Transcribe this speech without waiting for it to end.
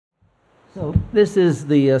So this is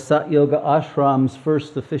the Sat Yoga Ashram's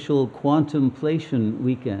first official contemplation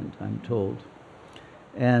weekend, I'm told.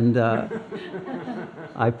 And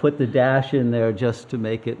I put the dash in there just to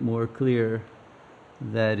make it more clear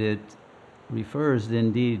that it refers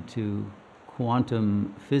indeed to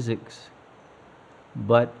quantum physics,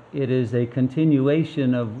 but it is a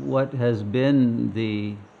continuation of what has been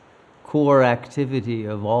the core activity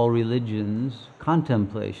of all religions,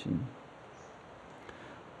 contemplation.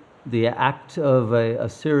 The act of a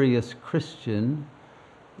serious Christian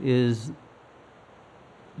is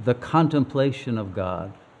the contemplation of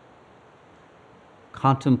God,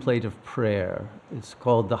 contemplative prayer. It's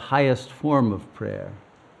called the highest form of prayer.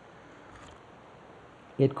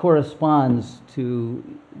 It corresponds to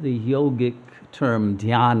the yogic term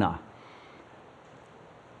dhyana.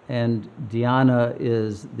 And dhyana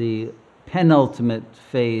is the penultimate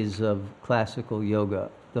phase of classical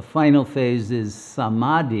yoga. The final phase is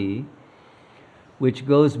samadhi, which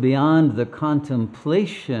goes beyond the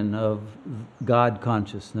contemplation of God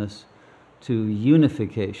consciousness to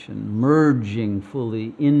unification, merging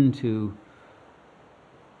fully into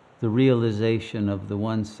the realization of the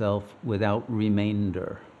oneself without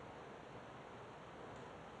remainder.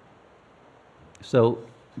 So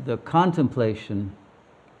the contemplation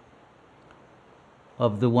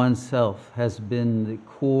of the oneself has been the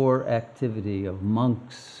core activity of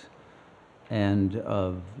monks and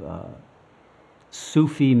of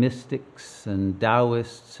Sufi mystics and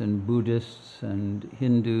Taoists and Buddhists and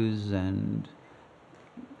Hindus and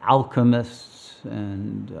alchemists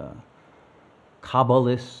and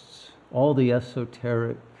Kabbalists, all the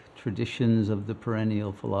esoteric traditions of the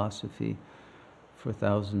perennial philosophy for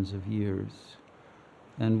thousands of years.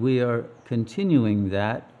 And we are continuing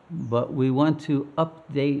that, but we want to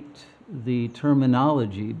update the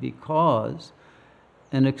terminology because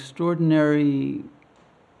an extraordinary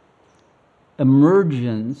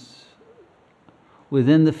emergence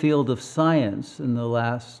within the field of science in the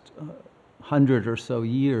last 100 or so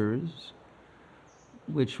years,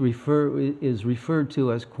 which is referred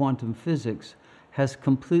to as quantum physics, has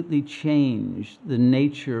completely changed the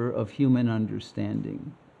nature of human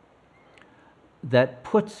understanding. That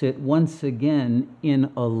puts it once again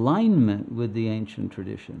in alignment with the ancient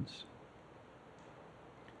traditions,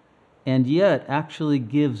 and yet actually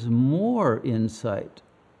gives more insight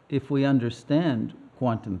if we understand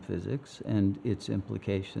quantum physics and its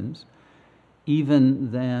implications, even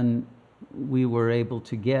than we were able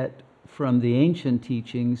to get from the ancient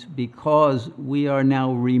teachings, because we are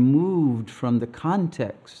now removed from the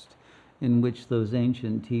context in which those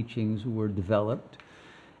ancient teachings were developed.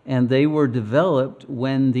 And they were developed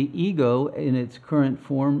when the ego in its current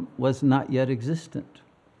form was not yet existent.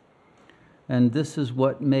 And this is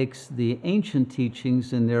what makes the ancient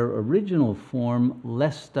teachings in their original form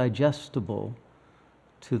less digestible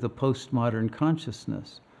to the postmodern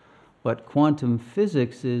consciousness. But quantum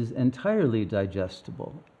physics is entirely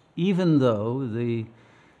digestible, even though the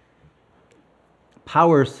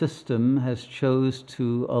power system has chose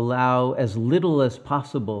to allow as little as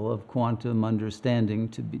possible of quantum understanding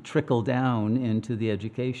to be trickle down into the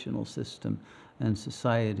educational system and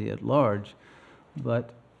society at large.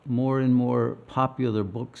 But more and more popular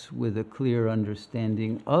books with a clear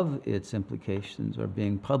understanding of its implications are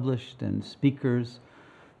being published, and speakers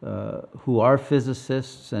who are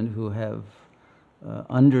physicists and who have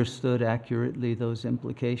understood accurately those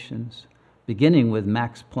implications, beginning with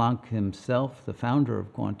Max Planck himself, the founder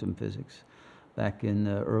of quantum physics, back in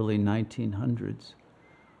the early 1900s,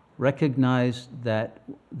 recognized that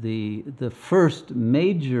the first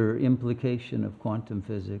major implication of quantum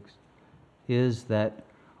physics is that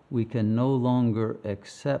we can no longer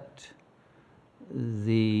accept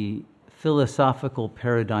the philosophical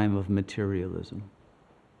paradigm of materialism.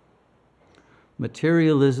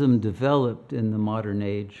 Materialism developed in the modern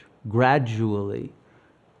age gradually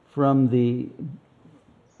from the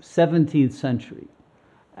 17th century,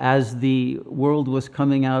 as the world was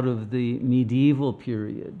coming out of the medieval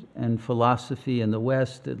period, and philosophy in the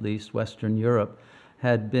West, at least Western Europe,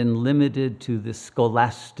 had been limited to the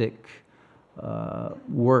scholastic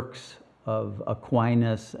works of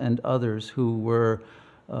Aquinas and others who were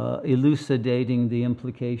elucidating the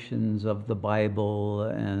implications of the Bible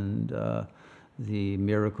and the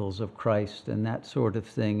miracles of Christ and that sort of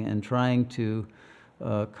thing, and trying to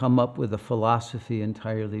come up with a philosophy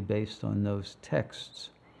entirely based on those texts.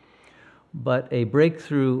 But a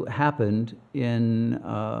breakthrough happened in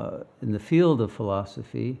the field of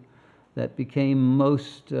philosophy that became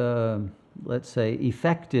most, let's say,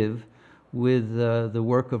 effective with the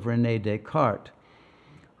work of René Descartes,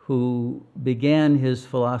 who began his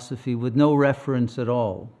philosophy with no reference at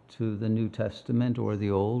all to the New Testament or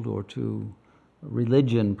the Old or to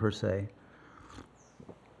religion per se,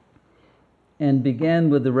 and began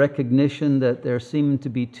with the recognition that there seemed to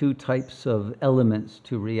be two types of elements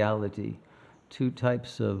to reality, two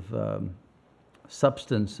types of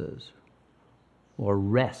substances, or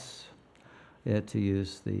res, to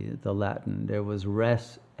use the Latin. There was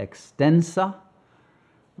res extensa,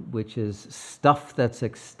 which is stuff that's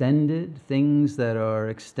extended, things that are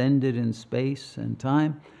extended in space and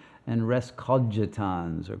time, and res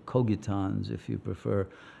cogitans, or cogitans if you prefer,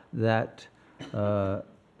 that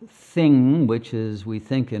thing which is, we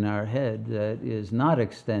think in our head, that is not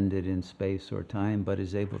extended in space or time, but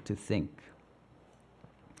is able to think.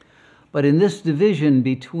 But in this division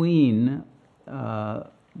between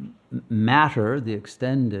matter, the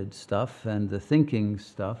extended stuff, and the thinking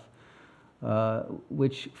stuff,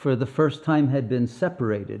 which for the first time had been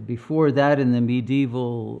separated. Before that, in the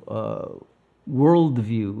medieval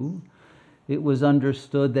worldview, it was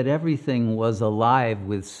understood that everything was alive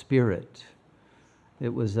with spirit.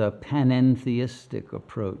 It was a panentheistic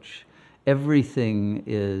approach. Everything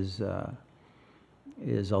is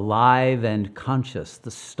alive and conscious. The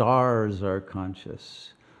stars are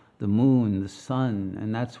conscious, the moon, the sun,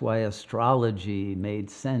 and that's why astrology made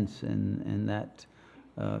sense in that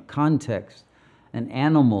context. And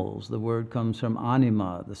animals, the word comes from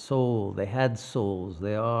anima, the soul. They had souls.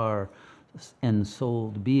 They are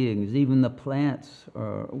ensouled beings. Even the plants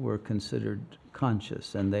were considered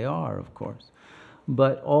conscious, and they are, of course.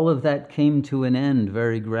 But all of that came to an end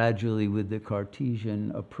very gradually with the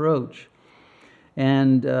Cartesian approach.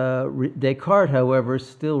 And Descartes, however,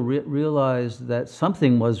 still realized that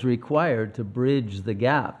something was required to bridge the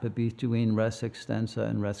gap between res extensa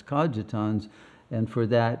and res cogitans, and for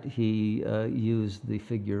that he used the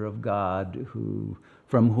figure of God,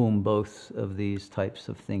 from whom both of these types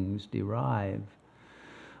of things derive.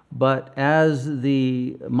 But as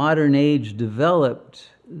the modern age developed,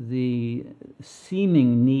 the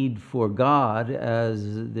seeming need for God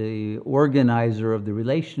as the organizer of the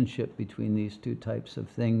relationship between these two types of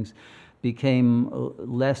things became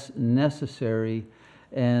less necessary,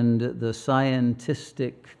 and the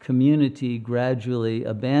scientific community gradually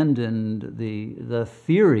abandoned the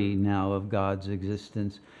theory now of God's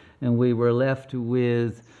existence, and we were left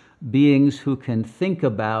with beings who can think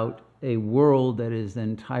about a world that is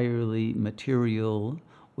entirely material,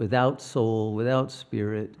 without soul, without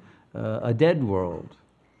spirit, a dead world.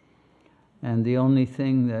 And the only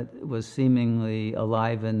thing that was seemingly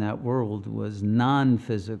alive in that world was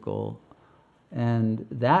non-physical. And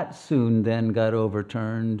that soon then got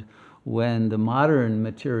overturned when the modern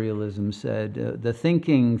materialism said the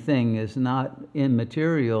thinking thing is not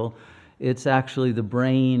immaterial, it's actually the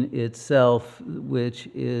brain itself, which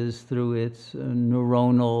is through its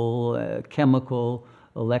neuronal, chemical,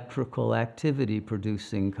 electrical activity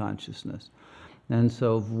producing consciousness. And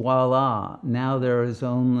so voila, now there is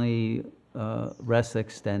only res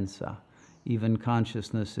extensa. Even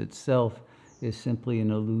consciousness itself is simply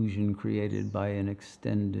an illusion created by an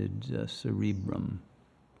extended cerebrum.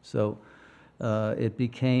 So it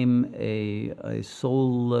became a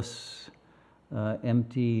soulless,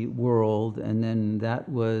 empty world, and then that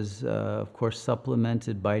was, of course,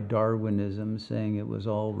 supplemented by Darwinism, saying it was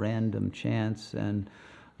all random chance and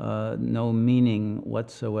no meaning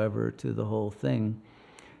whatsoever to the whole thing.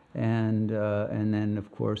 And then, of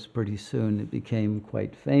course, pretty soon it became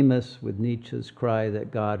quite famous with Nietzsche's cry that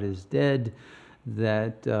God is dead,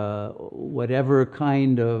 that whatever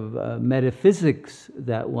kind of metaphysics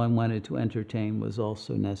that one wanted to entertain was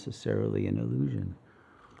also necessarily an illusion.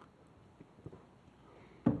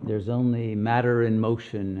 There's only matter in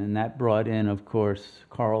motion, and that brought in, of course,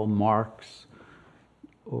 Karl Marx,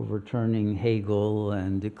 overturning Hegel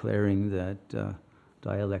and declaring that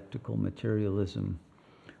dialectical materialism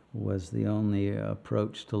was the only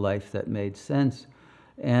approach to life that made sense.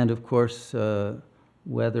 And of course,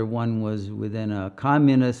 whether one was within a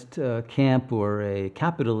communist camp or a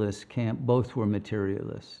capitalist camp, both were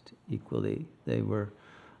materialist equally. They were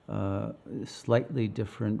slightly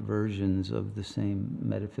different versions of the same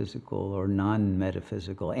metaphysical or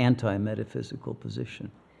non-metaphysical, anti-metaphysical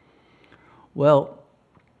position. Well,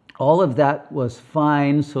 all of that was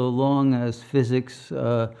fine so long as physics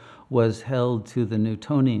was held to the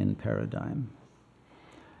Newtonian paradigm.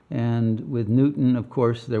 And with Newton, of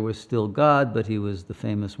course, there was still God, but he was the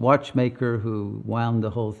famous watchmaker who wound the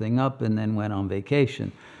whole thing up and then went on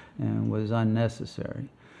vacation and was unnecessary.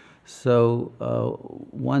 So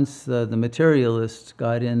once the materialists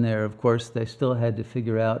got in there, of course, they still had to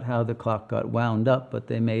figure out how the clock got wound up, but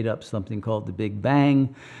they made up something called the Big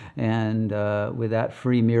Bang. And with that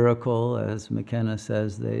free miracle, as McKenna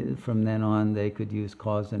says, from then on they could use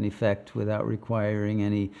cause and effect without requiring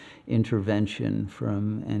any intervention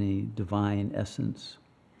from any divine essence.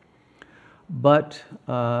 But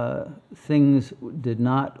things did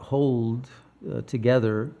not hold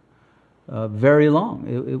together very long.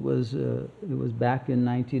 It was back in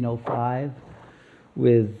 1905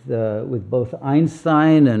 with both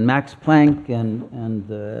Einstein and Max Planck and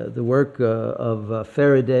the work of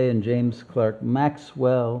Faraday and James Clerk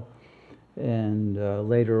Maxwell and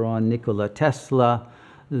later on Nikola Tesla,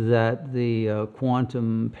 that the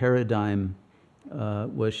quantum paradigm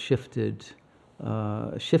was shifted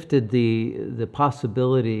the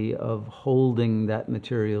possibility of holding that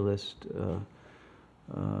materialist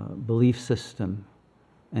belief system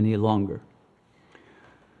any longer.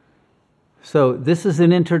 So this is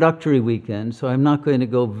an introductory weekend, so I'm not going to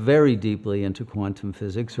go very deeply into quantum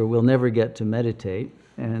physics, or we'll never get to meditate.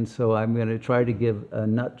 And so I'm going to try to give a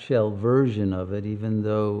nutshell version of it, even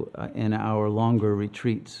though in our longer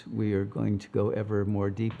retreats we are going to go ever more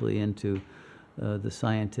deeply into the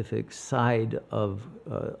scientific side of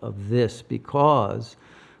this, because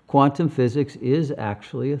quantum physics is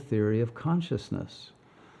actually a theory of consciousness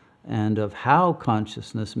and of how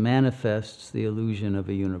consciousness manifests the illusion of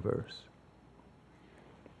a universe.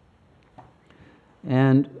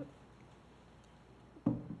 And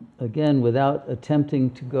again, without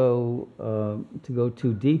attempting to go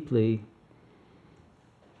too deeply,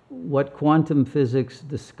 what quantum physics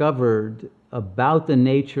discovered about the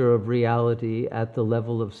nature of reality at the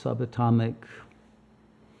level of subatomic,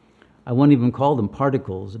 I won't even call them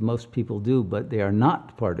particles, most people do, but they are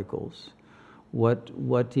not particles.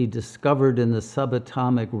 What he discovered in the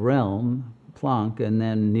subatomic realm, Planck, and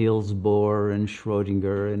then Niels Bohr and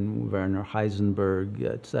Schrödinger and Werner Heisenberg,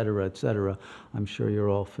 et cetera, I'm sure you're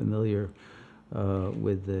all familiar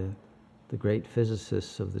with the great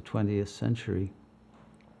physicists of the 20th century.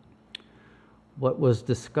 What was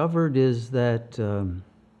discovered is that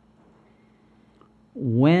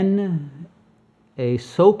when a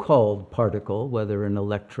so-called particle, whether an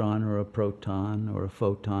electron or a proton or a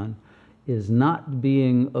photon, is not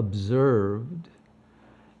being observed,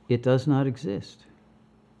 it does not exist.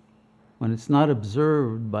 When it's not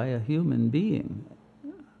observed by a human being,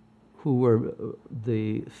 who were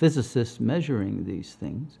the physicists measuring these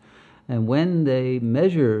things, and when they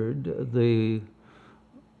measured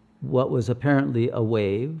what was apparently a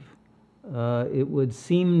wave, it would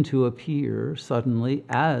seem to appear suddenly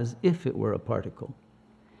as if it were a particle.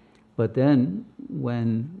 But then,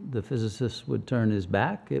 when the physicist would turn his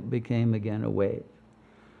back, it became again a wave.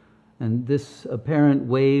 And this apparent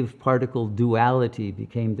wave-particle duality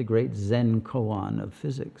became the great Zen koan of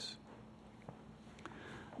physics.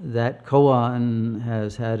 That koan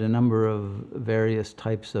has had a number of various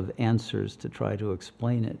types of answers to try to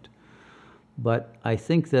explain it. But I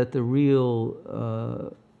think that the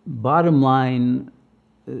real bottom line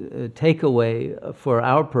takeaway for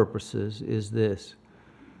our purposes is this: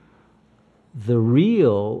 the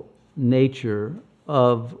real nature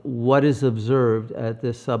of what is observed at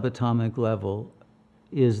this subatomic level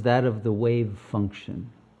is that of the wave function.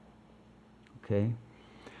 Okay?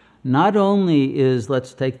 Not only is,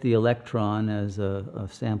 let's take the electron as a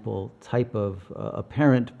sample type of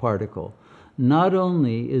apparent particle, not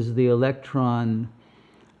only is the electron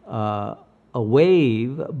a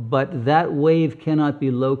wave, but that wave cannot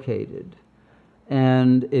be located.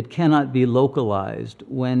 And it cannot be localized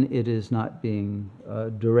when it is not being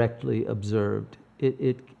directly observed.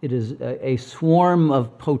 It is a swarm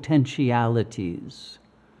of potentialities,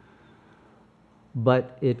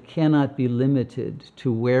 but it cannot be limited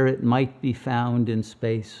to where it might be found in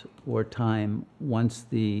space or time once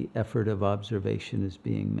the effort of observation is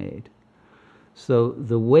being made. So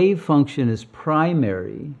the wave function is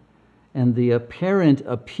primary, and the apparent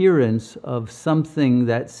appearance of something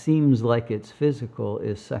that seems like it's physical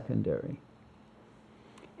is secondary,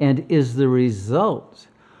 and is the result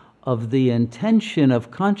of the intention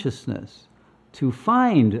of consciousness to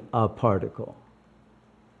find a particle.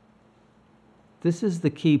 This is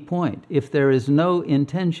the key point. If there is no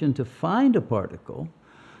intention to find a particle,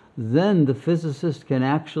 then the physicist can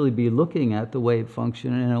actually be looking at the wave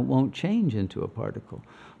function and it won't change into a particle.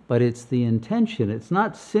 But it's the intention. It's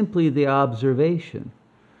not simply the observation,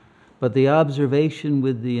 but the observation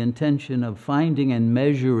with the intention of finding and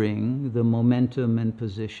measuring the momentum and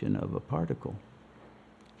position of a particle.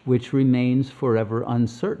 which remains forever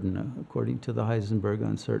uncertain, according to the Heisenberg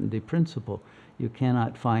uncertainty principle. You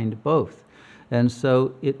cannot find both. And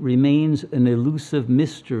so it remains an elusive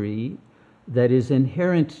mystery that is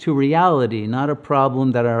inherent to reality, not a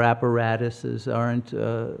problem that our apparatuses aren't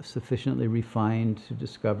sufficiently refined to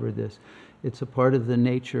discover this. It's a part of the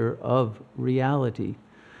nature of reality.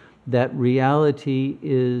 That reality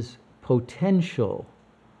is potential,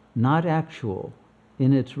 not actual,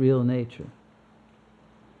 in its real nature.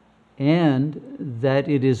 And that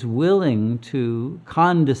it is willing to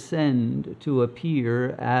condescend to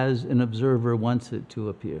appear as an observer wants it to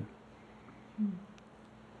appear.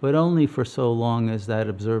 But only for so long as that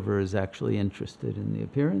observer is actually interested in the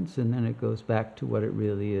appearance, and then it goes back to what it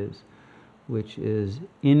really is, which is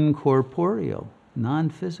incorporeal,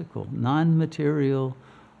 non-physical, non-material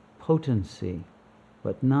potency,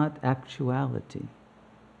 but not actuality.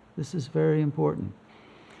 This is very important.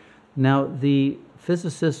 Now, the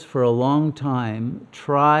physicists for a long time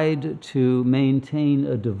tried to maintain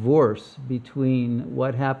a divorce between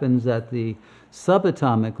what happens at the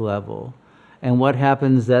subatomic level and what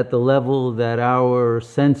happens at the level that our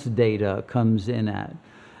sense data comes in at.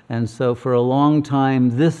 And so for a long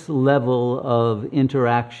time, this level of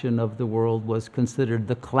interaction of the world was considered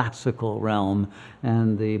the classical realm,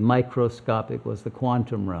 and the microscopic was the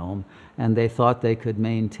quantum realm. And they thought they could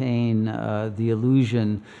maintain the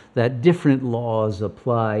illusion that different laws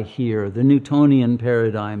apply here. The Newtonian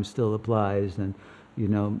paradigm still applies, and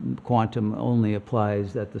quantum only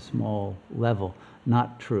applies at the small level.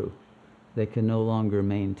 Not true. They can no longer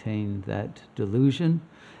maintain that delusion.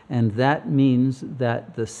 And that means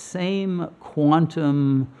that the same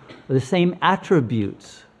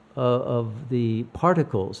attributes of the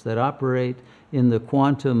particles that operate in the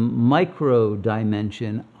quantum micro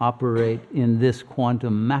dimension operate in this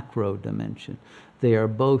quantum macro dimension. They are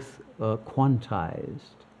both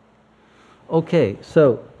quantized. Okay,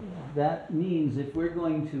 so that means if we're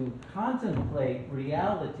going to contemplate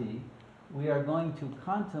reality, we are going to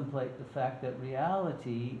contemplate the fact that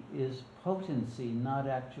reality is potency, not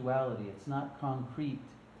actuality. It's not concrete.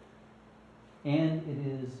 And it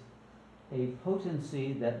is a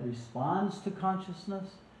potency that responds to consciousness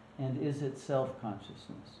and is itself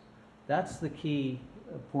consciousness. That's the key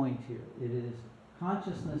point here. It is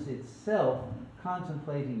consciousness itself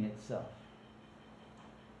contemplating itself.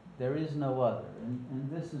 There is no other. And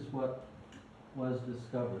this is what was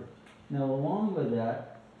discovered. Now, along with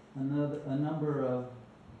that, a number of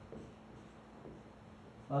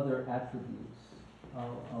other attributes.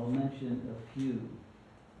 I'll mention a few.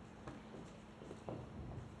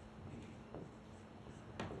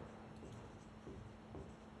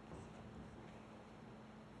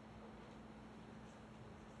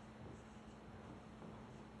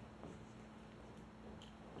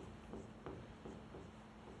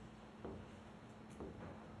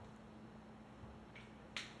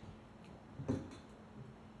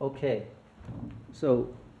 Okay, so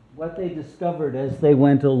what they discovered as they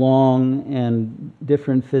went along, and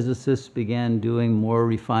different physicists began doing more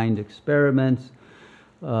refined experiments,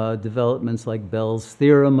 developments like Bell's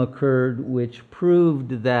theorem occurred, which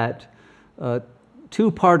proved that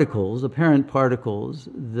two particles, apparent particles,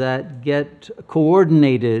 that get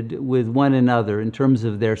coordinated with one another in terms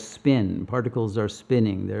of their spin. Particles are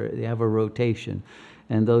spinning, they have a rotation,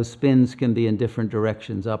 and those spins can be in different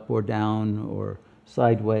directions, up or down or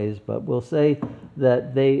sideways, but we'll say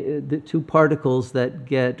that the two particles that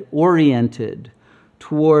get oriented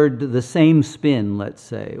toward the same spin, let's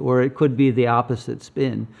say, or it could be the opposite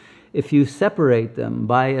spin. If you separate them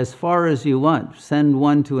by as far as you want, send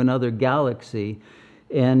one to another galaxy,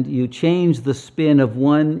 and you change the spin of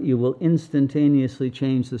one, you will instantaneously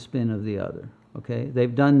change the spin of the other. Okay?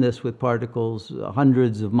 They've done this with particles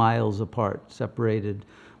hundreds of miles apart, separated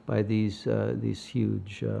by these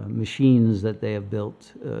huge machines that they have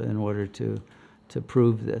built in order to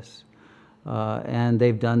prove this. And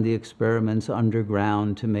they've done the experiments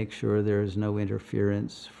underground to make sure there is no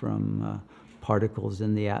interference from particles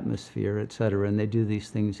in the atmosphere, et cetera. And they do these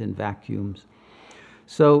things in vacuums.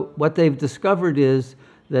 So what they've discovered is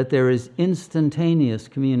that there is instantaneous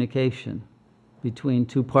communication between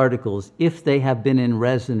two particles if they have been in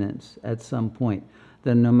resonance at some point.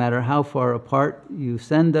 Then no matter how far apart you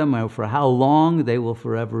send them or for how long, they will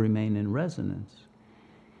forever remain in resonance.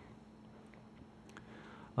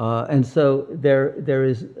 And so there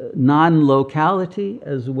is non-locality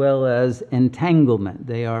as well as entanglement.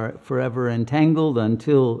 They are forever entangled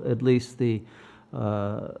until at least the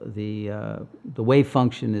wave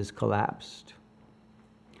function is collapsed.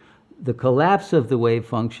 The collapse of the wave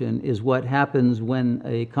function is what happens when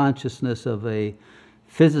a consciousness of a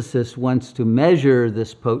physicist wants to measure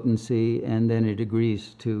this potency, and then it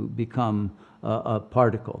agrees to become a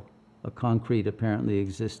particle, a concrete, apparently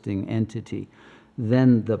existing entity.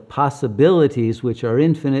 Then the possibilities, which are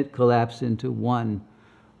infinite, collapse into one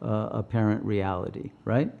apparent reality,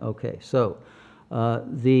 right? Okay, so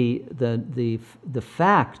the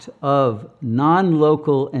fact of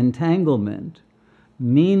non-local entanglement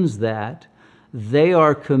means that they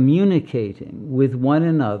are communicating with one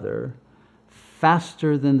another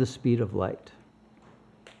faster than the speed of light,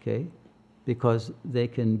 okay? Because they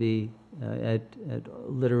can be at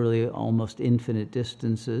literally almost infinite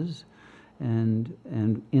distances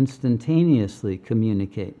and instantaneously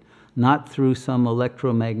communicate, not through some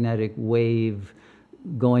electromagnetic wave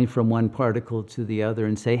going from one particle to the other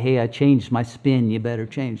and say, hey, I changed my spin, you better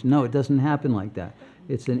change. No, it doesn't happen like that.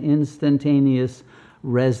 It's an instantaneous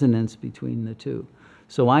resonance between the two.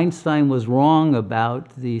 So Einstein was wrong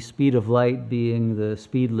about the speed of light being the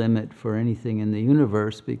speed limit for anything in the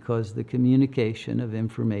universe, because the communication of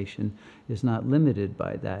information is not limited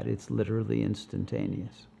by that. It's literally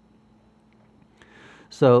instantaneous.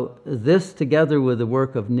 So this, together with the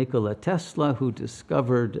work of Nikola Tesla, who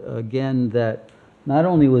discovered again that not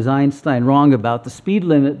only was Einstein wrong about the speed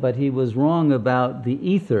limit, but he was wrong about the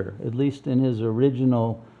ether, at least in his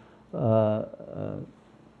original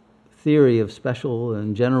theory of special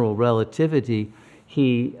and general relativity.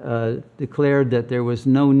 He declared that there was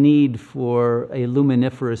no need for a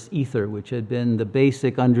luminiferous ether, which had been the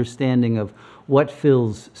basic understanding of what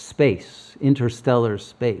fills space, interstellar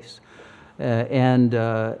space. And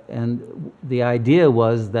the idea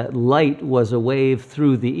was that light was a wave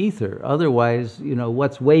through the ether. Otherwise,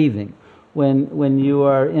 what's waving? When you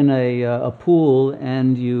are in a pool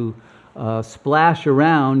and you splash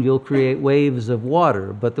around, you'll create waves of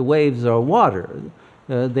water, but the waves are water.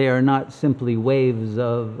 They are not simply waves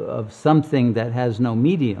of something that has no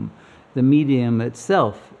medium. The medium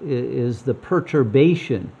itself is the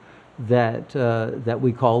perturbation that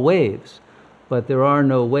we call waves. But there are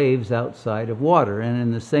no waves outside of water. And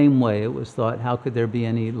in the same way, it was thought, how could there be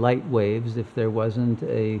any light waves if there wasn't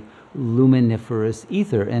a luminiferous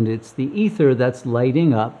ether? And it's the ether that's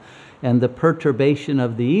lighting up, and the perturbation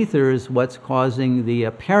of the ether is what's causing the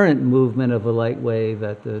apparent movement of a light wave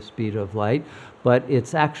at the speed of light. But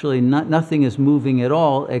it's actually nothing is moving at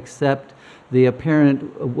all except the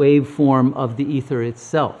apparent waveform of the ether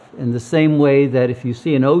itself. In the same way that if you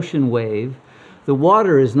see an ocean wave, the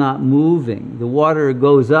water is not moving. The water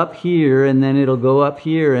goes up here, and then it'll go up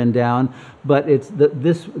here and down. But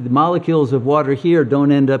the molecules of water here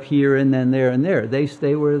don't end up here and then there and there. They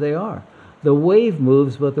stay where they are. The wave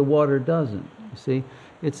moves, but the water doesn't. You see,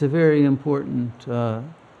 it's a very important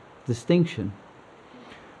distinction.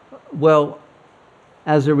 Well,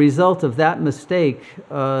 as a result of that mistake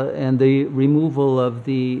and the removal of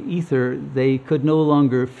the ether, they could no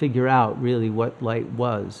longer figure out really what light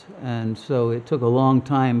was. And so it took a long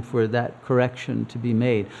time for that correction to be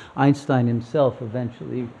made. Einstein himself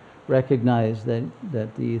eventually recognized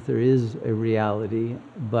that the ether is a reality,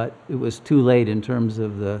 but it was too late in terms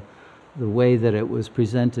of the way that it was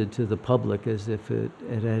presented to the public, as if it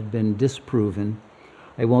had been disproven.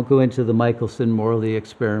 I won't go into the Michelson-Morley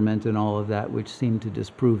experiment and all of that, which seemed to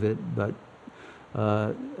disprove it, but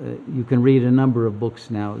you can read a number of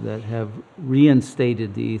books now that have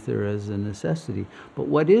reinstated the ether as a necessity. But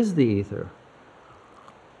what is the ether?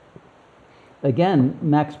 Again,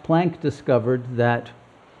 Max Planck discovered that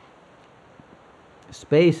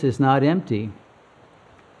space is not empty,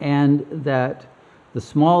 and that the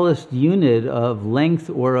smallest unit of length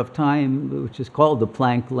or of time, which is called the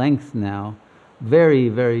Planck length now, very,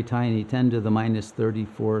 very tiny, 10 to the minus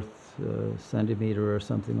 34th centimeter or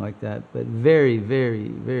something like that, but very, very,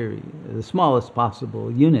 very, the smallest possible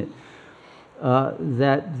unit,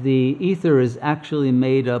 that the ether is actually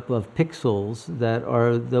made up of pixels that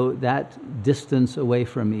are that distance away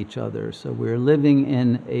from each other. So we're living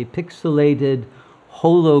in a pixelated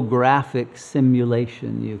holographic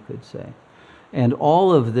simulation, you could say. And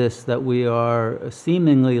all of this that we are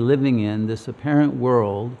seemingly living in, this apparent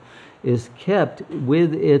world, is kept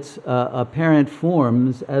with its apparent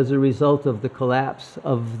forms as a result of the collapse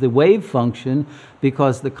of the wave function,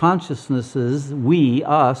 because the consciousnesses,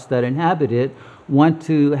 us that inhabit it, want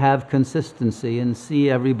to have consistency and see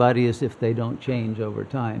everybody as if they don't change over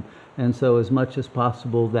time. And so as much as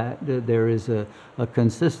possible that there is a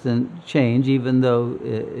consistent change, even though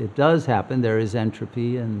it does happen, there is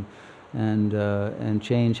entropy, and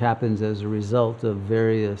change happens as a result of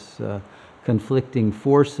various conflicting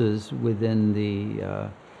forces within the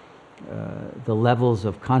levels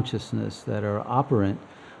of consciousness that are operant.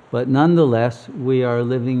 But nonetheless, we are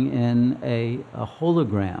living in a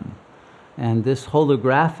hologram. And this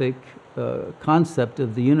holographic concept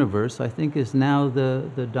of the universe, I think, is now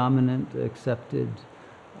the dominant accepted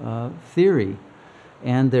theory.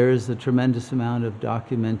 And there is a tremendous amount of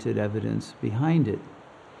documented evidence behind it.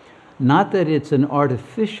 Not that it's an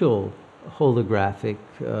artificial holographic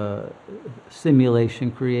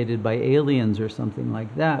simulation created by aliens or something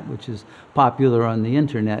like that, which is popular on the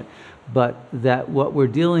internet, but that what we're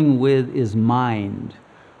dealing with is mind.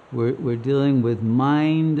 We're dealing with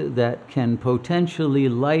mind that can potentially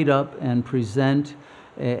light up and present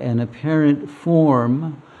an apparent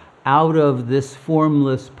form out of this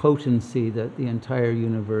formless potency that the entire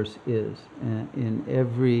universe is. In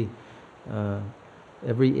every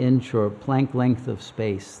inch or Planck length of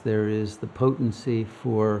space, there is the potency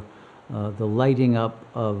for the lighting up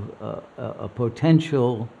of a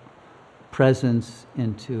potential presence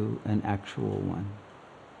into an actual one.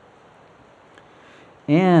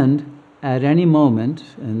 And at any moment,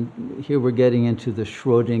 and here we're getting into the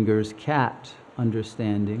Schrödinger's cat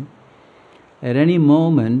understanding, at any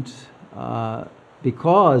moment,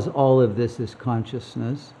 because all of this is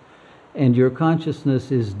consciousness, and your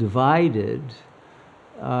consciousness is divided,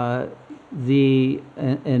 an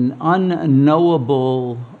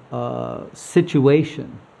unknowable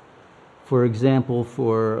situation. For example,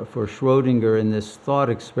 for Schrödinger in this thought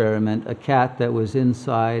experiment, a cat that was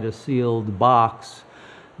inside a sealed box,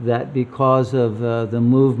 that because of the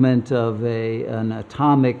movement of an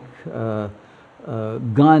atomic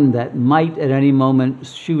gun that might at any moment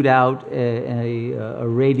shoot out a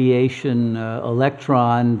radiation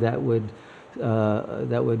electron that would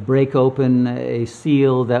break open a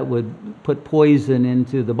seal that would put poison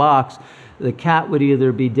into the box, the cat would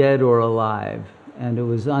either be dead or alive, and it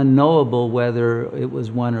was unknowable whether it was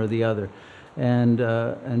one or the other. And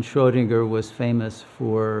Schrödinger was famous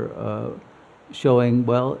for showing,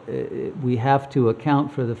 well, we have to account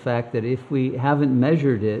for the fact that if we haven't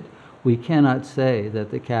measured it, we cannot say that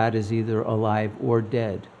the cat is either alive or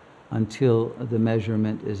dead until the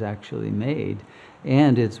measurement is actually made.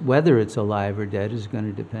 And whether it's alive or dead is going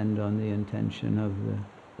to depend on the intention of the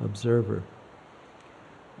observer.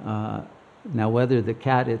 Now, whether the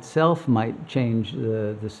cat itself might change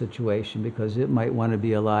the situation, because it might want to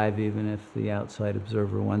be alive even if the outside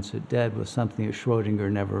observer wants it dead, was something that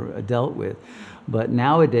Schrödinger never dealt with. But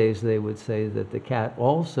nowadays they would say that the cat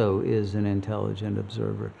also is an intelligent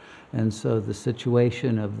observer. And so the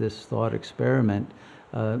situation of this thought experiment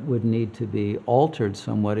would need to be altered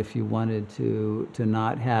somewhat if you wanted to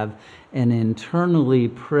not have an internally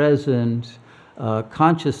present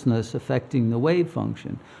consciousness affecting the wave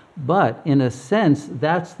function. But in a sense,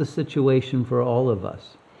 that's the situation for all of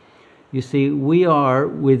us. You see, we are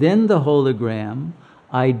within the hologram,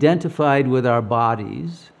 identified with our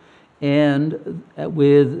bodies, and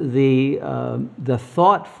with the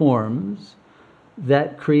thought forms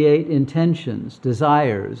that create intentions,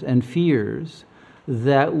 desires, and fears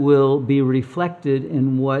that will be reflected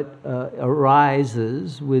in what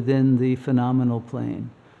arises within the phenomenal plane.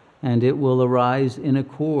 And it will arise in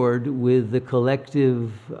accord with the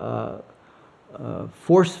collective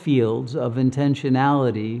force fields of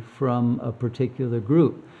intentionality from a particular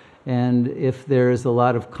group. And if there is a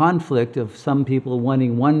lot of conflict of some people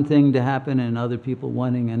wanting one thing to happen and other people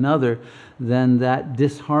wanting another, then that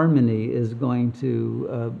disharmony is going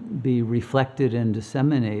to be reflected and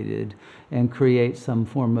disseminated and create some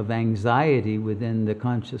form of anxiety within the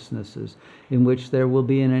consciousnesses, in which there will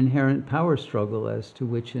be an inherent power struggle as to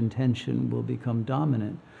which intention will become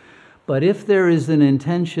dominant. But if there is an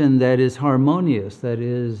intention that is harmonious, that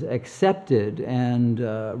is accepted and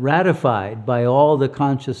ratified by all the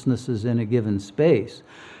consciousnesses in a given space,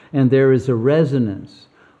 and there is a resonance,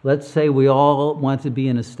 let's say we all want to be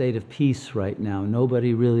in a state of peace right now.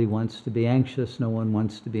 Nobody really wants to be anxious. No one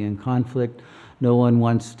wants to be in conflict. No one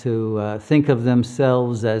wants to think of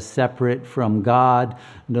themselves as separate from God.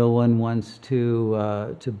 No one wants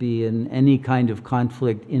to be in any kind of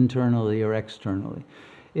conflict internally or externally.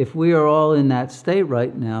 If we are all in that state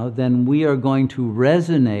right now, then we are going to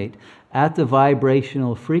resonate at the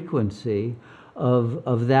vibrational frequency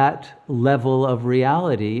of that level of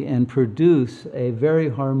reality and produce a very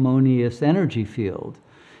harmonious energy field,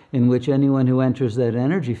 in which anyone who enters that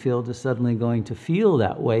energy field is suddenly going to feel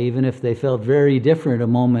that way, even if they felt very different a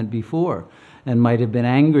moment before and might have been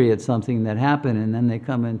angry at something that happened, and then they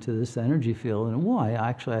come into this energy field and,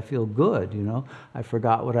 I feel good, I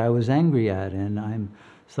forgot what I was angry at, and I'm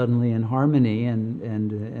suddenly in harmony and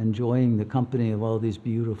enjoying the company of all these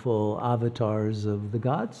beautiful avatars of the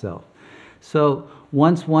God Self. So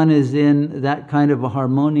once one is in that kind of a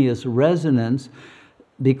harmonious resonance,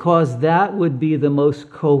 because that would be the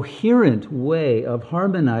most coherent way of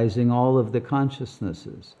harmonizing all of the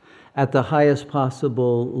consciousnesses at the highest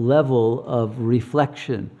possible level of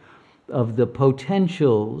reflection of the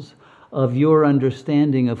potentials of your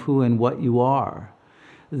understanding of who and what you are.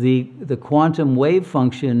 The quantum wave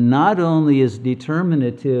function not only is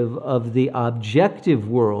determinative of the objective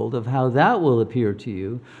world, of how that will appear to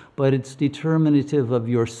you, but it's determinative of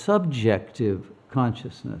your subjective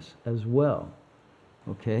consciousness as well.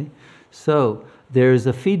 Okay? So there's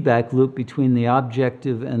a feedback loop between the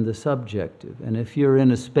objective and the subjective. And if you're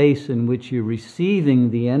in a space in which you're receiving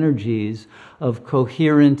the energies of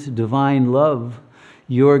coherent divine love,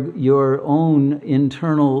 your own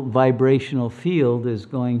internal vibrational field is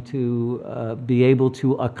going to be able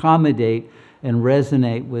to accommodate and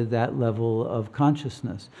resonate with that level of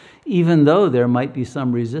consciousness, even though there might be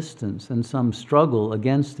some resistance and some struggle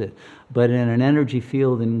against it. But in an energy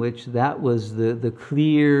field in which that was the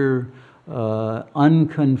clear,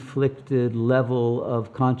 unconflicted level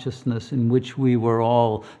of consciousness in which we were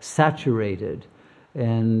all saturated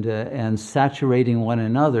and saturating one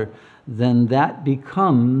another, then that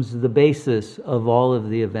becomes the basis of all of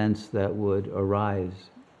the events that would arise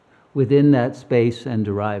within that space and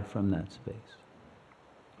derive from that space.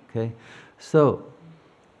 Okay, so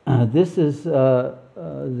this is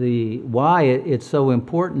the why it's so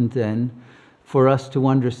important then for us to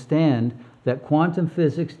understand that quantum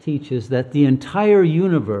physics teaches that the entire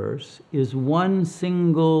universe is one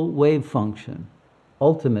single wave function.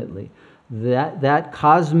 Ultimately, that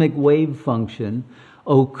cosmic wave function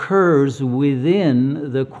occurs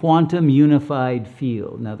within the quantum unified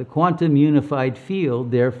field. Now, the quantum unified field,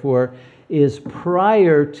 therefore, is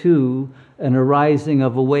prior to an arising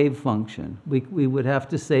of a wave function. We would have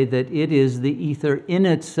to say that it is the ether in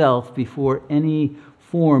itself before any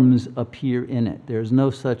forms appear in it. There's no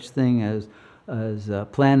such thing as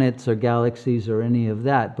planets or galaxies or any of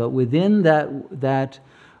that. But within that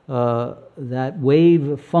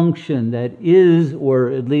wave function that is, or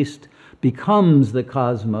at least becomes the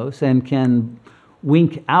cosmos and can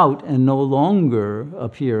wink out and no longer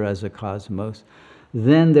appear as a cosmos,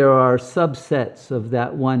 then there are subsets of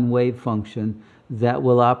that one wave function that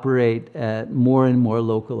will operate at more and more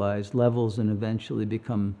localized levels and eventually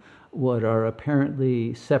become what are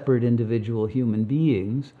apparently separate individual human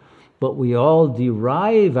beings, but we all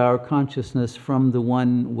derive our consciousness from the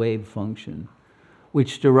one wave function,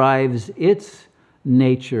 which derives its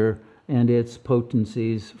nature and its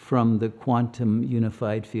potencies from the quantum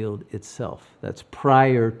unified field itself. That's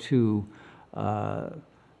prior to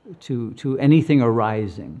anything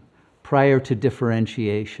arising, prior to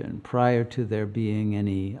differentiation, prior to there being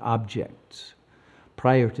any objects,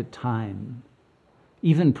 prior to time,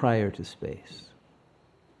 even prior to space.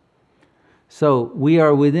 So we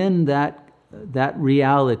are within that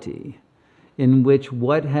reality in which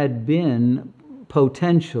what had been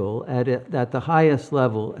potential at the highest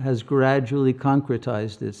level has gradually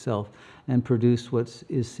concretized itself and produced what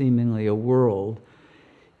is seemingly a world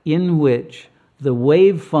in which the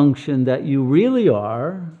wave function that you really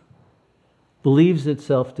are believes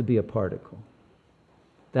itself to be a particle.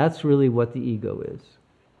 That's really what the ego is.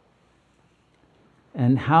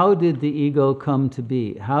 And how did the ego come to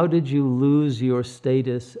be? How did you lose your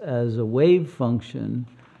status as a wave function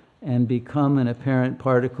and become an apparent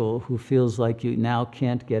particle who feels like you now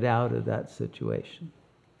can't get out of that situation?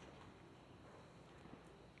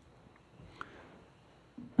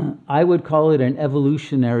 I would call it an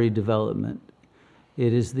evolutionary development.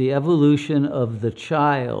 It is the evolution of the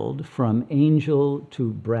child from angel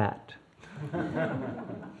to brat.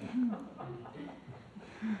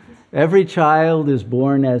 Every child is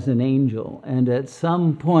born as an angel, and at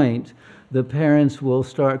some point, the parents will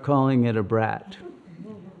start calling it a brat.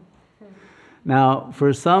 Now,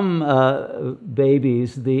 for some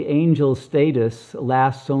babies, the angel status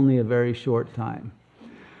lasts only a very short time.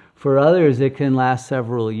 For others, it can last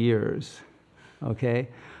several years. Okay?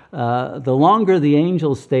 The longer the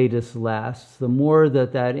angel status lasts, the more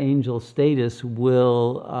that angel status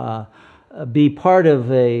will be part of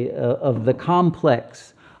the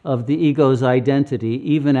complex of the ego's identity,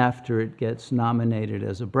 even after it gets nominated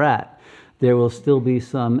as a brat. There will still be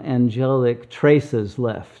some angelic traces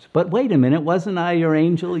left. But wait a minute, wasn't I your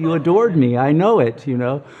angel? You adored me. I know it, you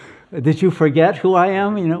know. Did you forget who I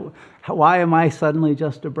am? You know, why am I suddenly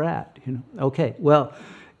just a brat? You know. Okay, well,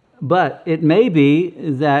 But it may be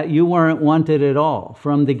that you weren't wanted at all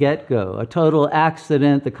from the get-go. A total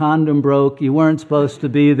accident, the condom broke, you weren't supposed to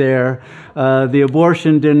be there, the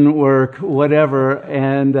abortion didn't work, whatever,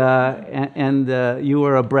 and you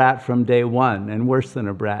were a brat from day one, and worse than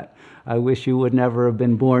a brat. I wish you would never have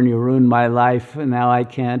been born, you ruined my life, and now I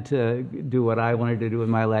can't do what I wanted to do with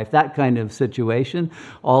my life. That kind of situation,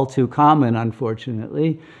 all too common,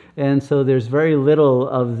 unfortunately. And so there's very little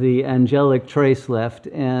of the angelic trace left,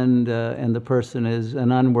 and the person is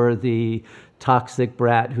an unworthy, toxic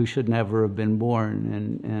brat who should never have been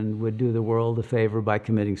born and would do the world a favor by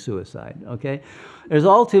committing suicide, okay? There's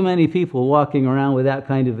all too many people walking around with that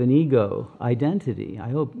kind of an ego identity. I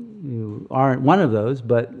hope you aren't one of those,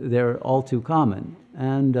 but they're all too common.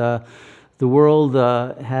 And the world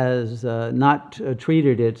has not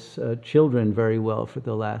treated its children very well for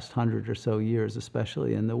the last 100 or so years,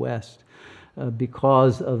 especially in the West,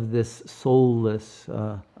 because of this soulless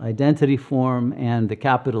identity form and the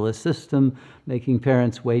capitalist system, making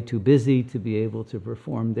parents way too busy to be able to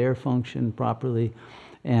perform their function properly.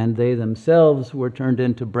 And they themselves were turned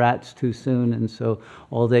into brats too soon, and so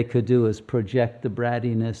all they could do is project the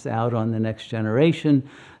brattiness out on the next generation.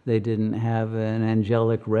 They didn't have an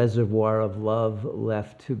angelic reservoir of love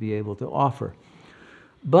left to be able to offer.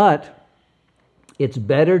 But it's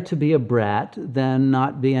better to be a brat than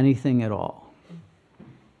not be anything at all.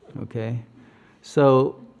 Okay?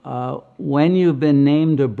 So when you've been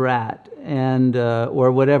named a brat and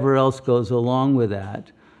or whatever else goes along with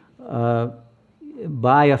that,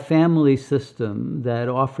 by a family system that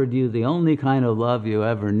offered you the only kind of love you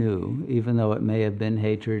ever knew, even though it may have been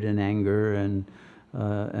hatred and anger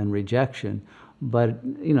and rejection, but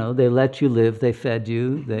they let you live, they fed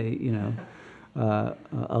you, they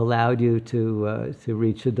allowed you to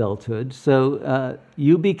reach adulthood. So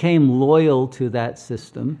you became loyal to that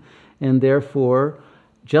system, and therefore,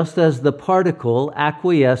 just as the particle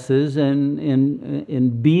acquiesces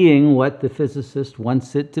in being what the physicist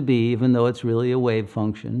wants it to be, even though it's really a wave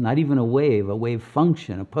function, not even a wave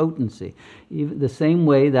function, a potency. Even the same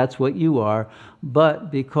way, that's what you are,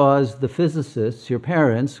 but because the physicists, your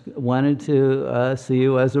parents, wanted to see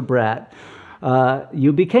you as a brat,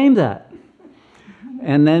 you became that.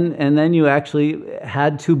 And then you actually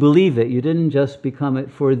had to believe it. You didn't just become it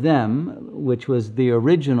for them, which was the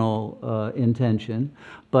original intention,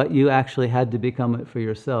 but you actually had to become it for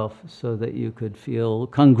yourself so that you could feel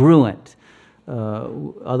congruent.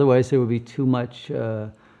 Otherwise, there would be too much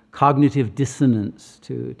cognitive dissonance,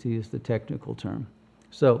 to use the technical term.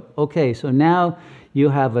 So now you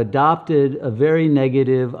have adopted a very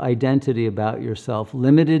negative identity about yourself,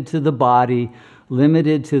 limited to the body,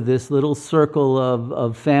 limited to this little circle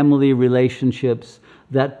of family relationships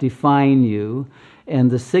that define you,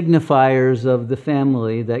 and the signifiers of the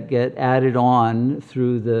family that get added on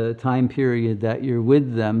through the time period that you're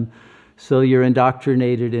with them. So you're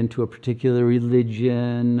indoctrinated into a particular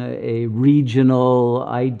religion, a regional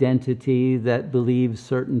identity that believes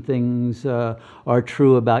certain things are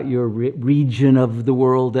true about your region of the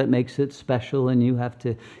world that makes it special, and you have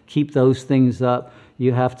to keep those things up.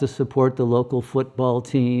 You have to support the local football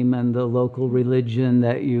team and the local religion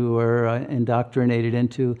that you were indoctrinated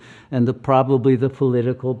into, and probably the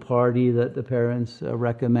political party that the parents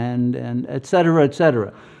recommend, and et cetera, et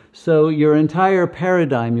cetera. So your entire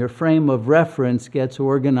paradigm, your frame of reference gets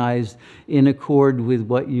organized in accord with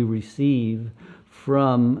what you receive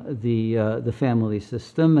from the family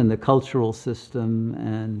system and the cultural system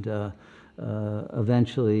and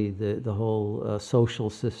eventually the whole social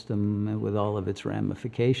system with all of its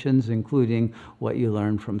ramifications, including what you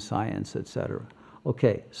learn from science, etc.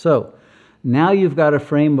 Okay, so now you've got a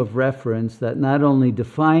frame of reference that not only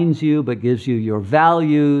defines you, but gives you your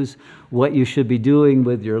values, what you should be doing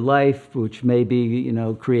with your life, which may be,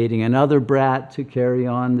 creating another brat to carry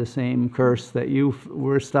on the same curse that you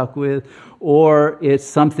were stuck with, or it's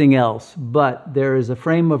something else. But there is a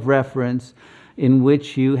frame of reference in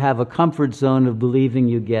which you have a comfort zone of believing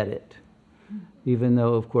you get it, even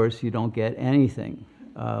though, of course, you don't get anything.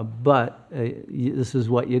 But this is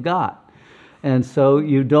what you got. And so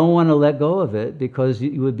you don't want to let go of it, because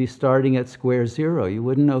you would be starting at square zero. You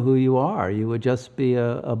wouldn't know who you are. You would just be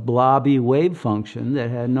a blobby wave function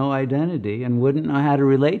that had no identity and wouldn't know how to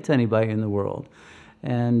relate to anybody in the world.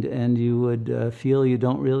 And you would feel you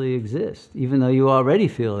don't really exist, even though you already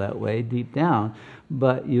feel that way deep down,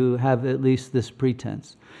 but you have at least this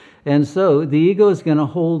pretense. And so the ego is going to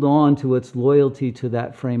hold on to its loyalty to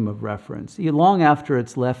that frame of reference long after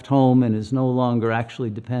it's left home and is no longer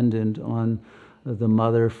actually dependent on the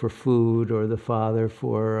mother for food or the father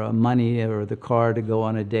for money or the car to go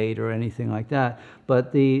on a date or anything like that.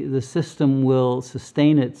 But the system will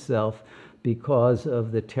sustain itself because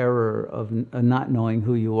of the terror of not knowing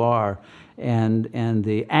who you are, and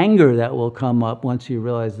the anger that will come up once you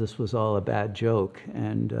realize this was all a bad joke,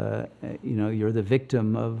 and you're the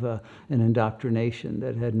victim of an indoctrination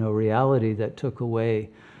that had no reality, that took away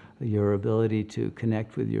your ability to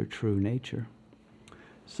connect with your true nature.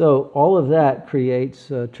 So all of that creates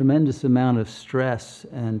a tremendous amount of stress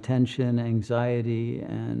and tension, anxiety,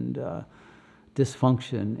 and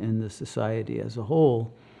dysfunction in the society as a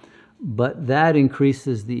whole. But that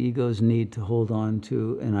increases the ego's need to hold on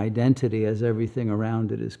to an identity as everything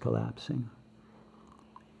around it is collapsing.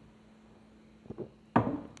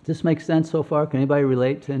 Does this make sense so far? Can anybody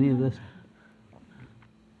relate to any of this?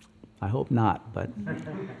 I hope not, but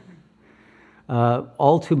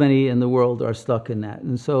all too many in the world are stuck in that.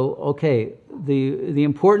 And so, okay, the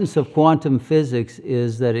importance of quantum physics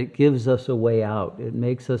is that it gives us a way out. It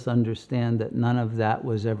makes us understand that none of that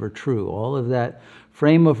was ever true. All of that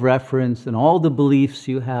frame of reference and all the beliefs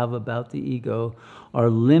you have about the ego are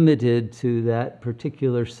limited to that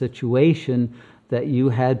particular situation that you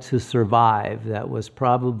had to survive, that was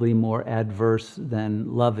probably more adverse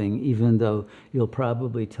than loving, even though you'll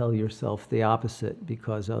probably tell yourself the opposite,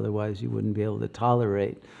 because otherwise you wouldn't be able to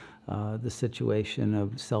tolerate the situation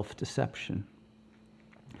of self-deception.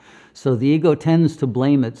 So the ego tends to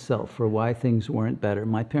blame itself for why things weren't better.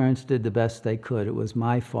 My parents did the best they could. It was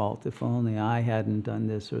my fault. If only I hadn't done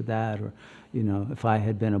this or that, or if I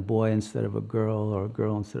had been a boy instead of a girl, or a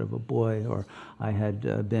girl instead of a boy, or I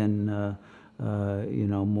had been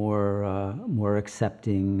more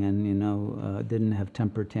accepting, and didn't have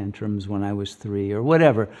temper tantrums when I was 3, or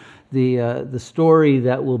whatever. The story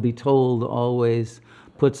that will be told always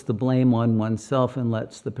puts the blame on oneself and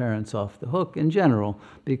lets the parents off the hook in general,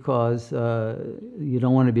 because you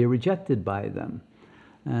don't want to be rejected by them.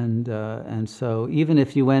 And so even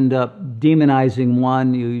if you end up demonizing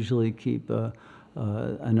one, you usually keep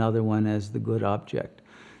another one as the good object.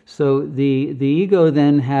 So the ego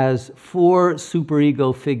then has 4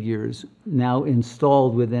 superego figures now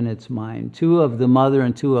installed within its mind, 2 of the mother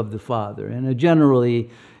and 2 of the father, and a general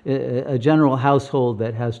household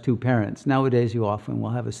that has 2 parents. Nowadays you often will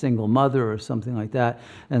have a single mother or something like that,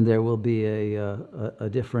 and there will be a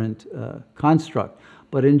different construct.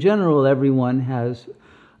 But in general, everyone has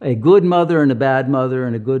a good mother and a bad mother,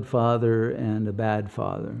 and a good father and a bad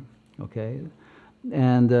father, okay?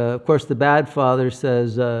 And of course, the bad father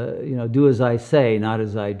says, do as I say, not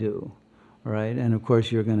as I do, right? And of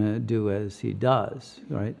course, you're going to do as he does,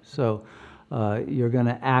 right? So you're going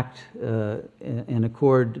to act in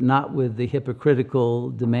accord not with the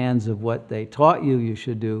hypocritical demands of what they taught you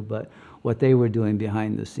should do, but what they were doing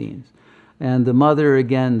behind the scenes. And the mother,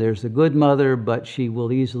 again, there's a good mother, but she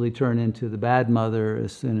will easily turn into the bad mother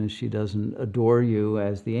as soon as she doesn't adore you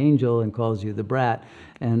as the angel and calls you the brat.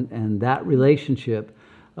 And that relationship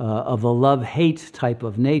of a love-hate type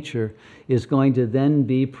of nature is going to then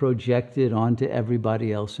be projected onto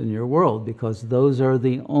everybody else in your world, because those are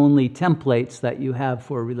the only templates that you have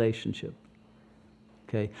for a relationship.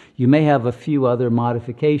 Okay. You may have a few other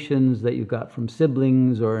modifications that you got from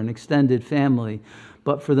siblings or an extended family,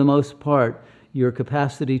 but for the most part, your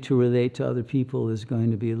capacity to relate to other people is going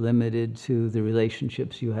to be limited to the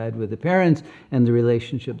relationships you had with the parents and the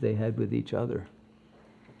relationship they had with each other.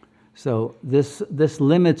 So this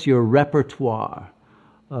limits your repertoire.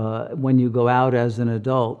 When you go out as an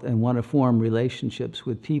adult and want to form relationships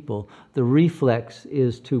with people, the reflex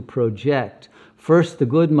is to project first the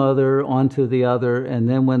good mother onto the other, and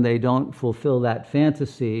then when they don't fulfill that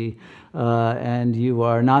fantasy, and you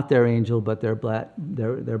are not their angel but their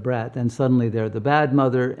brat, then suddenly they're the bad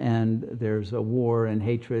mother, and there's a war and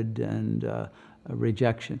hatred and a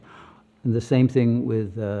rejection. And the same thing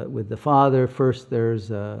with the father. First, there's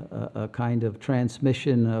a kind of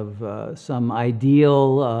transmission of some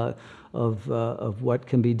ideal of what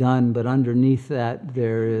can be done, but underneath that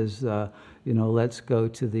there is, let's go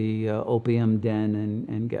to the opium den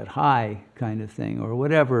and get high kind of thing, or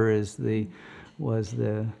whatever was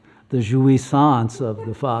the jouissance of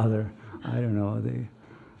the father. I don't know,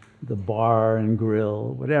 the bar and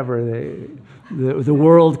grill, whatever, the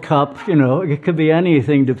World Cup, it could be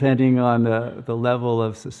anything depending on the level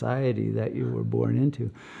of society that you were born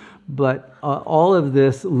into. But all of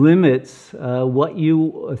this limits what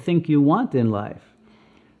you think you want in life,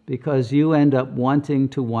 because you end up wanting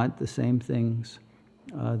to want the same things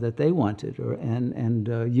that they wanted,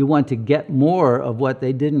 and you want to get more of what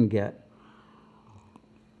they didn't get.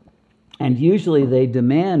 And usually they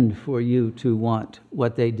demand for you to want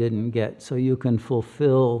what they didn't get, so you can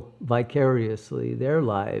fulfill vicariously their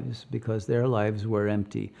lives, because their lives were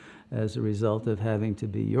empty as a result of having to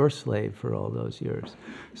be your slave for all those years.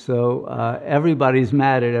 So everybody's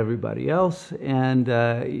mad at everybody else, and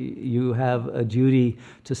you have a duty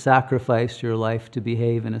to sacrifice your life to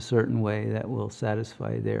behave in a certain way that will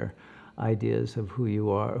satisfy their ideas of who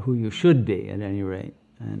you are, who you should be at any rate,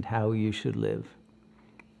 and how you should live.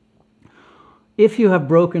 If you have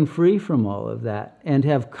broken free from all of that and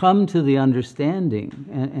have come to the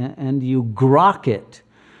understanding and you grok it,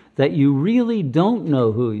 that you really don't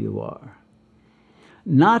know who you are,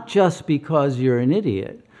 not just because you're an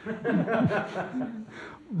idiot,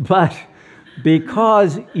 but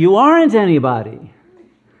because you aren't anybody.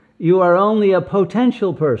 You are only a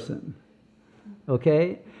potential person,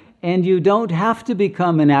 okay? And you don't have to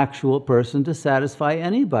become an actual person to satisfy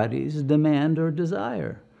anybody's demand or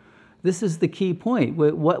desire. This is the key point.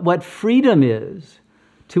 What freedom is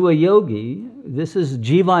to a yogi, this is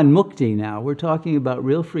Jivan Mukti now. We're talking about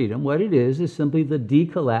real freedom. What it is simply the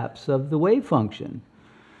decollapse of the wave function.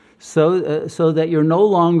 So that you're no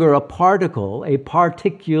longer a particle, a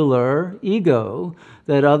particular ego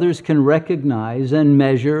that others can recognize and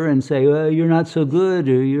measure and say, well, you're not so good,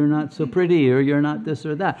 or you're not so pretty, or you're not this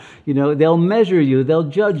or that. You know, they'll measure you, they'll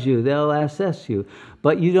judge you, they'll assess you.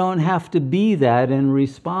 But you don't have to be that and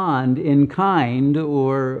respond in kind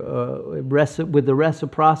or with the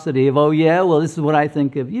reciprocity of, oh yeah, well, this is what I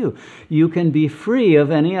think of you. You can be free of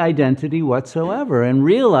any identity whatsoever and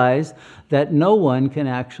realize that no one can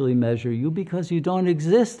actually measure you, because you don't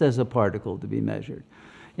exist as a particle to be measured.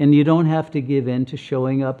 And you don't have to give in to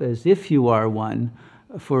showing up as if you are one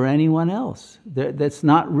for anyone else. That's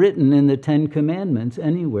not written in the Ten Commandments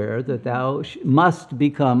anywhere, that thou must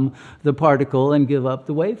become the particle and give up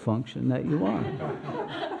the wave function that you are.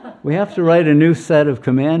 We have to write a new set of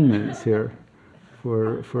commandments here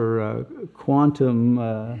for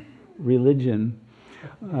quantum religion.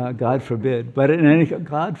 God forbid. But in any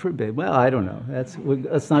God forbid. Well, I don't know.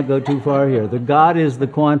 Let's not go too far here. The God is the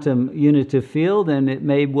quantum unitive field, and it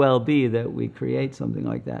may well be that we create something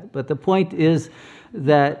like that. But the point is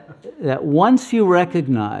that once you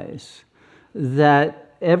recognize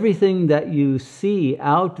that everything that you see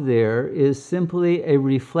out there is simply a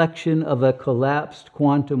reflection of a collapsed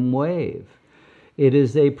quantum wave, it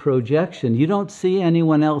is a projection. You don't see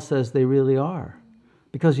anyone else as they really are,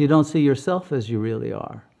 because you don't see yourself as you really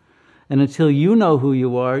are. And until you know who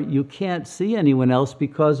you are, you can't see anyone else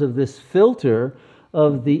because of this filter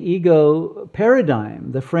of the ego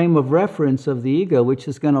paradigm, the frame of reference of the ego, which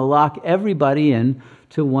is going to lock everybody in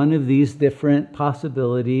to one of these different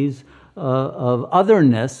possibilities of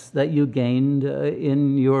otherness that you gained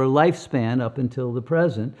in your lifespan up until the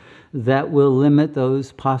present, that will limit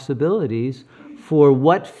those possibilities for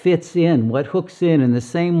what fits in, what hooks in the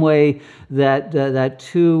same way that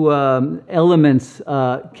two elements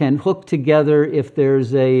can hook together if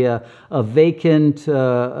there's a vacant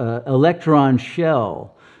electron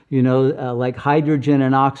shell. You know, like hydrogen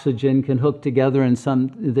and oxygen can hook together, and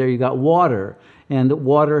there you got water. And the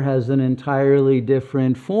water has an entirely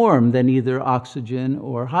different form than either oxygen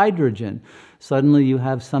or hydrogen. Suddenly you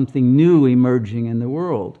have something new emerging in the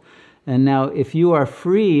world. And now, if you are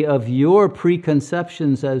free of your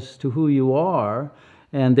preconceptions as to who you are,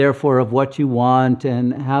 and therefore of what you want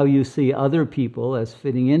and how you see other people as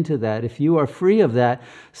fitting into that, if you are free of that,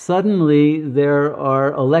 suddenly there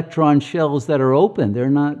are electron shells that are open, they're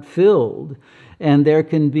not filled, and there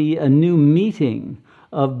can be a new meeting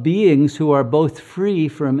of beings who are both free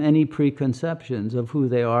from any preconceptions of who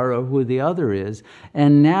they are or who the other is.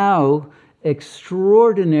 And now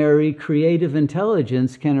extraordinary creative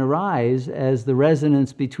intelligence can arise as the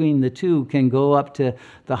resonance between the two can go up to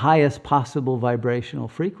the highest possible vibrational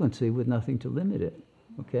frequency with nothing to limit it.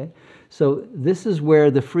 Okay? So this is where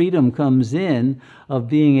the freedom comes in of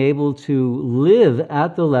being able to live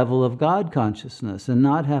at the level of God consciousness and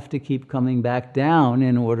not have to keep coming back down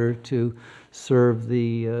in order to serve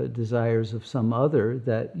the desires of some other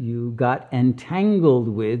that you got entangled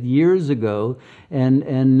with years ago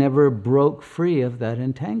and never broke free of that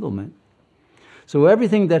entanglement. So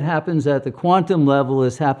everything that happens at the quantum level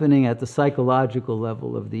is happening at the psychological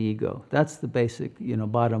level of the ego. That's the basic,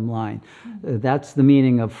 bottom line. That's the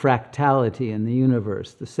meaning of fractality in the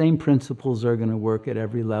universe. The same principles are going to work at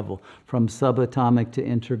every level, from subatomic to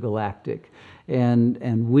intergalactic.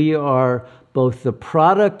 And we are both the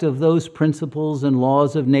product of those principles and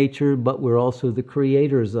laws of nature, but we're also the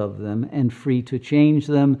creators of them and free to change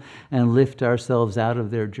them and lift ourselves out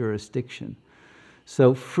of their jurisdiction.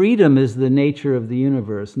 So freedom is the nature of the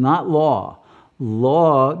universe, not law.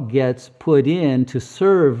 law gets put in to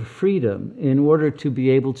serve freedom in order to be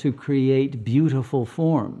able to create beautiful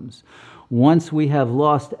forms. Once we have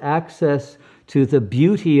lost access to the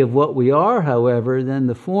beauty of what we are, however, then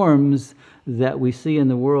the forms that we see in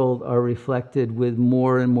the world are reflected with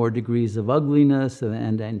more and more degrees of ugliness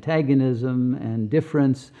and antagonism and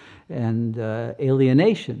difference and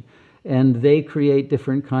alienation. And they create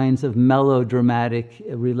different kinds of melodramatic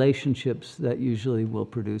relationships that usually will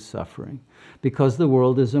produce suffering. Because the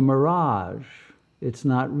world is a mirage. It's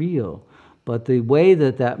not real. But the way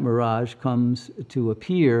that that mirage comes to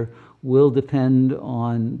appear will depend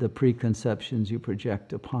on the preconceptions you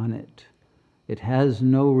project upon it. It has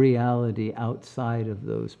no reality outside of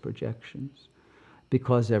those projections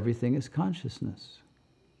because everything is consciousness.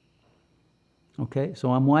 Okay,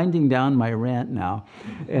 so I'm winding down my rant now,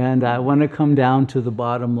 and I want to come down to the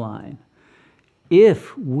bottom line.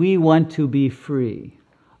 If we want to be free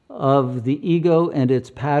of the ego and its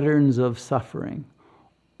patterns of suffering,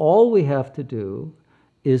 all we have to do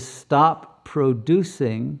is stop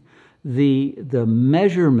producing the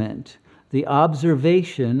measurement, the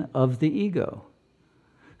observation of the ego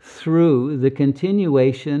through the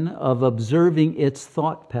continuation of observing its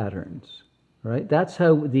thought patterns. Right? That's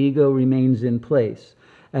how the ego remains in place,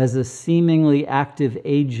 as a seemingly active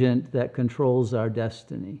agent that controls our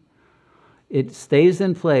destiny. It stays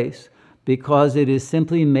in place because it is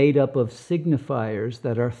simply made up of signifiers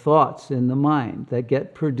that are thoughts in the mind that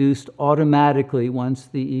get produced automatically once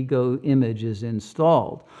the ego image is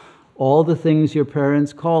installed. All the things your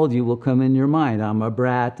parents called you will come in your mind. I'm a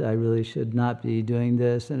brat, I really should not be doing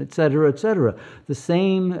this, and et cetera, et cetera. The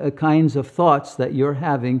same kinds of thoughts that you're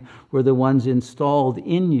having were the ones installed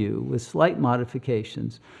in you with slight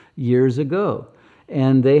modifications years ago.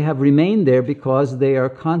 And they have remained there because they are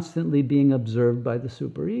constantly being observed by the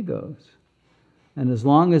superegos. And as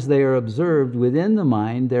long as they are observed within the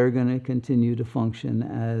mind, they're going to continue to function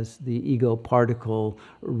as the ego particle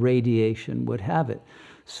radiation would have it.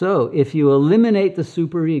 So if you eliminate the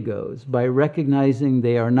superegos by recognizing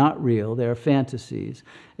they are not real, they are fantasies,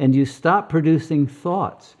 and you stop producing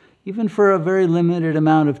thoughts, even for a very limited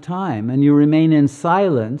amount of time, and you remain in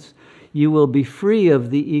silence, you will be free of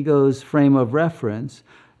the ego's frame of reference,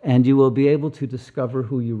 and you will be able to discover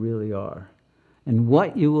who you really are. And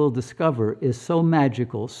what you will discover is so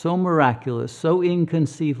magical, so miraculous, so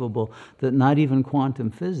inconceivable that not even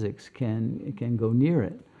quantum physics can go near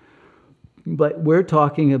it. But we're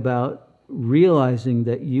talking about realizing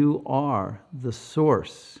that you are the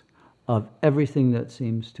source of everything that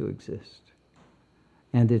seems to exist.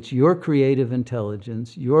 And it's your creative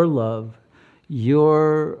intelligence, your love,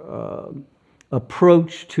 your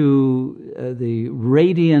approach to the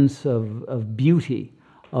radiance of beauty,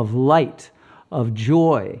 of light, of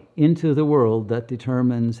joy into the world that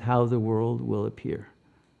determines how the world will appear.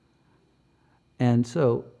 And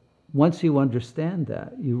so, once you understand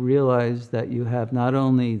that, you realize that you have not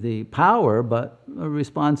only the power, but a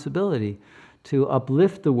responsibility to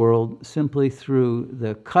uplift the world simply through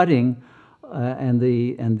the cutting and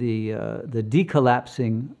the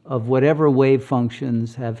decollapsing of whatever wave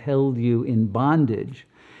functions have held you in bondage.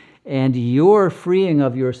 And your freeing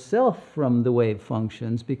of yourself from the wave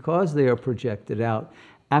functions, because they are projected out,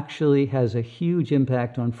 actually has a huge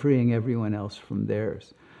impact on freeing everyone else from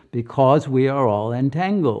theirs. Because we are all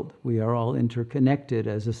entangled. We are all interconnected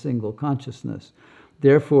as a single consciousness.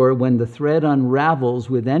 Therefore, when the thread unravels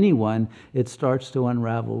with anyone, it starts to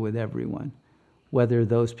unravel with everyone. Whether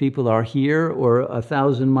those people are here or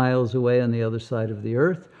 1,000 miles away on the other side of the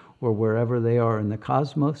earth, or wherever they are in the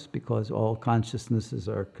cosmos, because all consciousnesses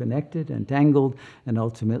are connected, entangled, and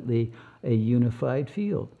ultimately a unified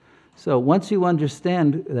field. So once you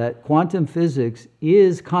understand that quantum physics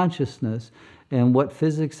is consciousness, and what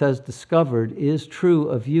physics has discovered is true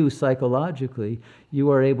of you psychologically,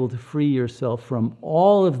 you are able to free yourself from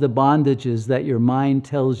all of the bondages that your mind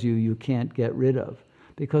tells you can't get rid of,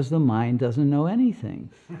 because the mind doesn't know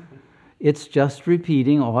anything. It's just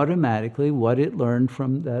repeating automatically what it learned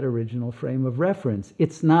from that original frame of reference.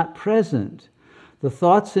 It's not present. The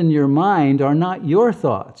thoughts in your mind are not your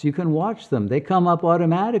thoughts. You can watch them. They come up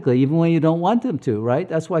automatically, even when you don't want them to, right?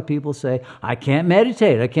 That's why people say, I can't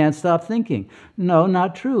meditate. I can't stop thinking. No,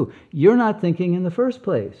 not true. You're not thinking in the first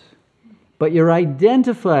place. But you're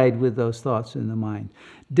identified with those thoughts in the mind.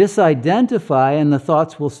 Disidentify and the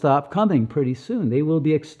thoughts will stop coming pretty soon. They will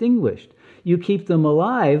be extinguished. You keep them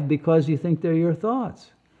alive because you think they're your thoughts.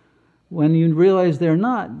 When you realize they're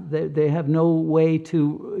not, they have no way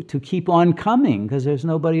to keep on coming because there's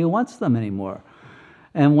nobody who wants them anymore.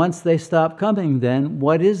 And once they stop coming, then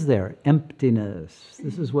what is there? Emptiness.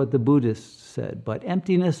 This is what the Buddhists said. But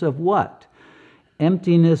emptiness of what?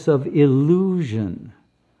 emptiness of illusion,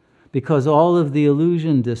 because all of the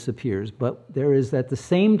illusion disappears. But there is, at the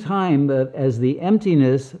same time as the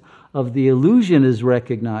emptiness of the illusion is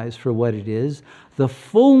recognized for what it is, the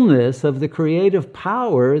fullness of the creative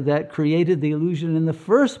power that created the illusion in the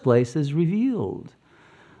first place is revealed.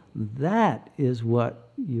 That is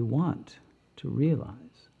what you want to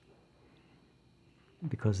realize,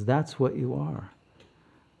 because that's what you are.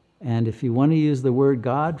 And if you want to use the word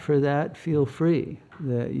God for that, feel free.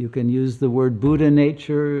 You can use the word Buddha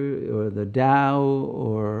nature, or the Tao,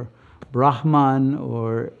 or Brahman,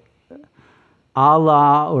 or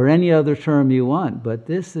Allah, or any other term you want. But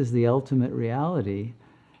this is the ultimate reality,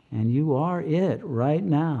 and you are it right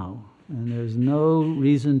now. And there's no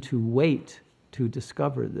reason to wait to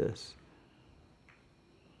discover this.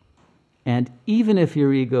 And even if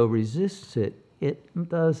your ego resists it, it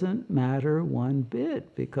doesn't matter one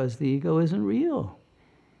bit, because the ego isn't real.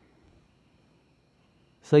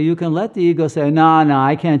 So you can let the ego say, no,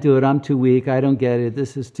 I can't do it, I'm too weak, I don't get it,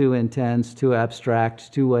 this is too intense, too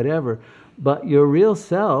abstract, too whatever. But your real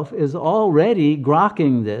self is already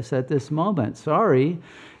grokking this at this moment. Sorry,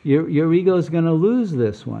 your ego is going to lose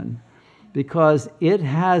this one, because it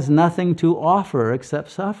has nothing to offer except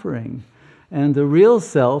suffering. And the real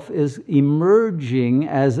self is emerging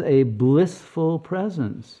as a blissful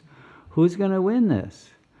presence. Who's going to win this?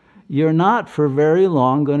 You're not for very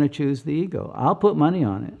long going to choose the ego. I'll put money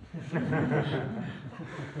on it.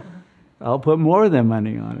 I'll put more than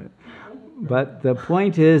money on it. But the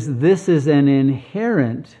point is, this is an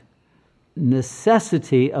inherent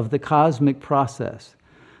necessity of the cosmic process,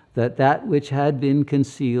 that which had been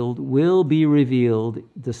concealed will be revealed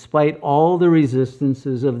despite all the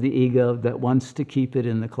resistances of the ego that wants to keep it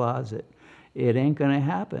in the closet. It ain't going to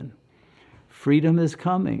happen. Freedom is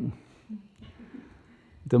coming.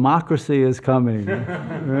 Democracy is coming.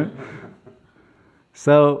 Right?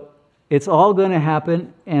 So it's all going to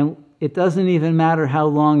happen, and it doesn't even matter how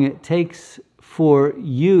long it takes for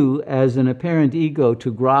you as an apparent ego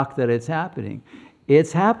to grok that it's happening.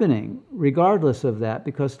 It's happening regardless of that,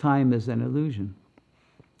 because time is an illusion.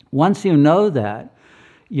 Once you know that,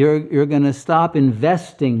 you're going to stop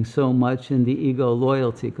investing so much in the ego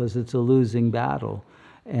loyalty, because it's a losing battle.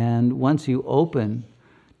 And once you open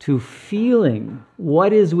to feeling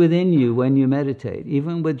what is within you when you meditate,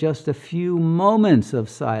 even with just a few moments of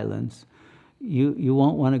silence, you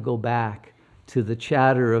won't want to go back to the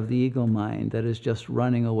chatter of the ego mind that is just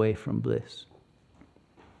running away from bliss.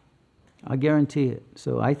 I guarantee it.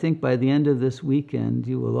 So I think by the end of this weekend,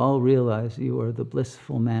 you will all realize you are the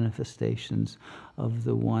blissful manifestations of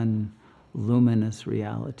the one luminous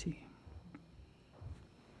reality.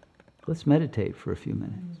 Let's meditate for a few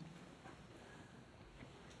minutes.